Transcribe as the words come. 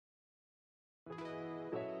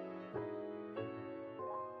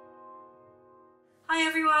Hi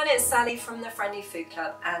everyone, it's Sally from the Friendly Food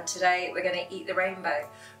Club, and today we're going to eat the rainbow.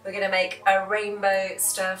 We're going to make a rainbow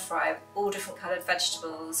stir fry of all different coloured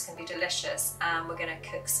vegetables. It's going to be delicious, and we're going to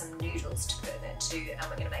cook some noodles to put in it too, and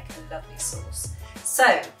we're going to make a lovely sauce.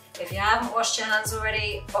 So if you haven't washed your hands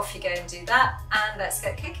already, off you go and do that, and let's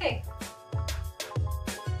get cooking.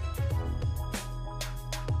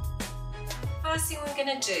 First thing we're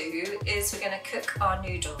going to do is we're going to cook our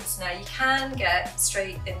noodles. Now you can get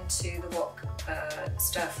straight into the wok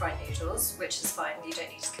stir fry noodles, which is fine, you don't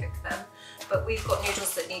need to cook them, but we've got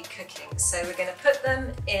noodles that need cooking, so we're going to put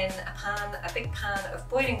them in a big pan of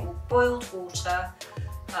boiled water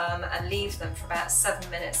and leave them for about 7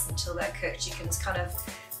 minutes until they're cooked. You can kind of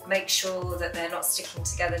make sure that they're not sticking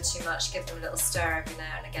together too much, give them a little stir every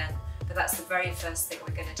now and again, but that's the very first thing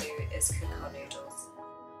we're going to do, is cook our noodles.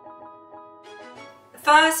 The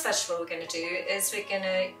first vegetable we're going to do is we're going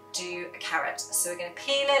to do a carrot. So we're going to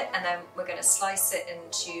peel it and then we're going to slice it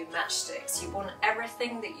into matchsticks. You want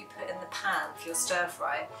everything that you put in the pan for your stir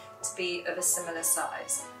fry to be of a similar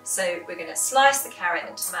size. So we're going to slice the carrot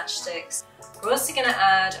into matchsticks. We're also going to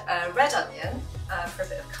add a red onion for a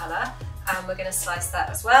bit of colour, and we're going to slice that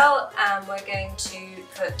as well, and we're going to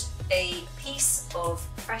put a piece of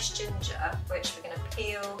fresh ginger, which we're going to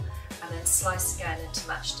peel and then slice again into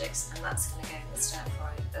matchsticks, and that's going to go in the stir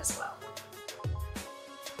fry as well.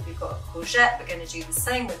 We've got a courgette, we're going to do the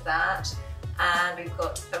same with that, and we've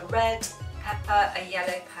got a red pepper, a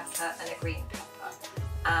yellow pepper and a green pepper,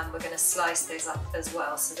 and we're going to slice those up as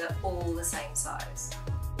well so they're all the same size.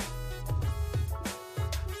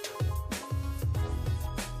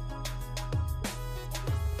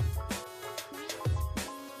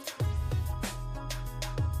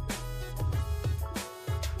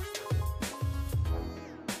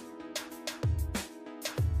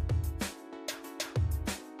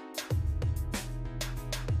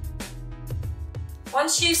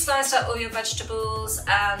 Once you've sliced up all your vegetables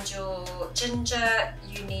and your ginger,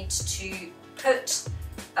 you need to put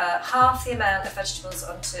half the amount of vegetables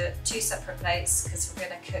onto 2 separate plates, because we're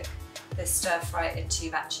going to cook this stir fry in 2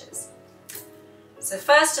 batches. So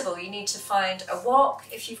first of all, you need to find a wok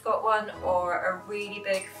if you've got one, or a really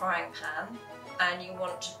big frying pan, and you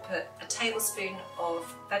want to put a tablespoon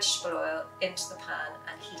of vegetable oil into the pan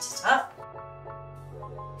and heat it up.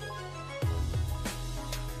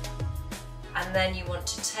 And then you want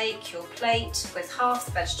to take your plate with half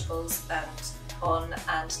the vegetables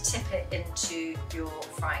and tip it into your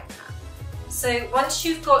frying pan. So once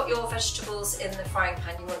you've got your vegetables in the frying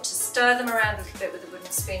pan, you want to stir them around a little bit with a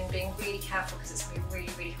wooden spoon, being really careful because it's going to be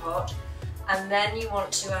really, really hot. And then you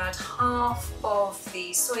want to add half of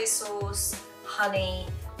the soy sauce, honey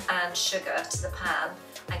and sugar to the pan,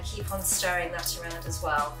 and keep on stirring that around as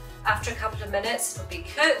well. After a couple of minutes it'll be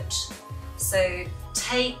cooked, so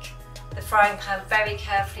take the frying pan very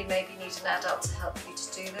carefully, maybe you need an adult to help you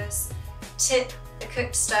to do this. Tip the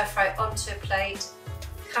cooked stir fry onto a plate,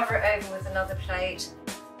 cover it over with another plate.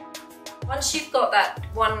 Once you've got that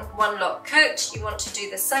one lot cooked, you want to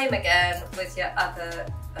do the same again with your other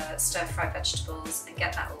stir fry vegetables and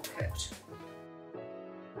get that all cooked.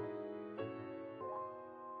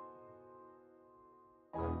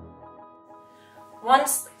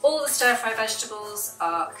 Once all the stir fry vegetables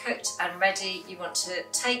are cooked and ready, you want to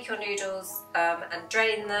take your noodles and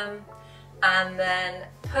drain them, and then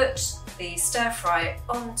put the stir fry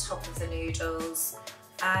on top of the noodles,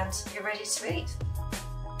 and you're ready to eat.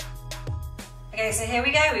 Okay, so here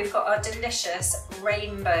we go, we've got our delicious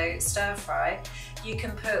rainbow stir fry. You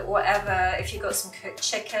can put whatever, if you've got some cooked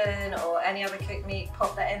chicken or any other cooked meat,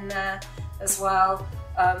 pop that in there as well.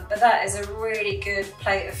 But that is a really good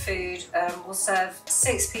plate of food. Will serve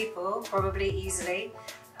 6 people probably easily,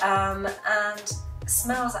 and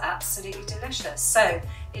smells absolutely delicious. So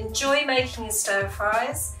enjoy making your stir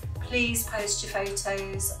fries. Please post your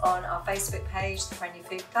photos on our Facebook page, The Friendly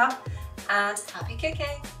Food Club, and happy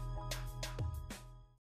cooking!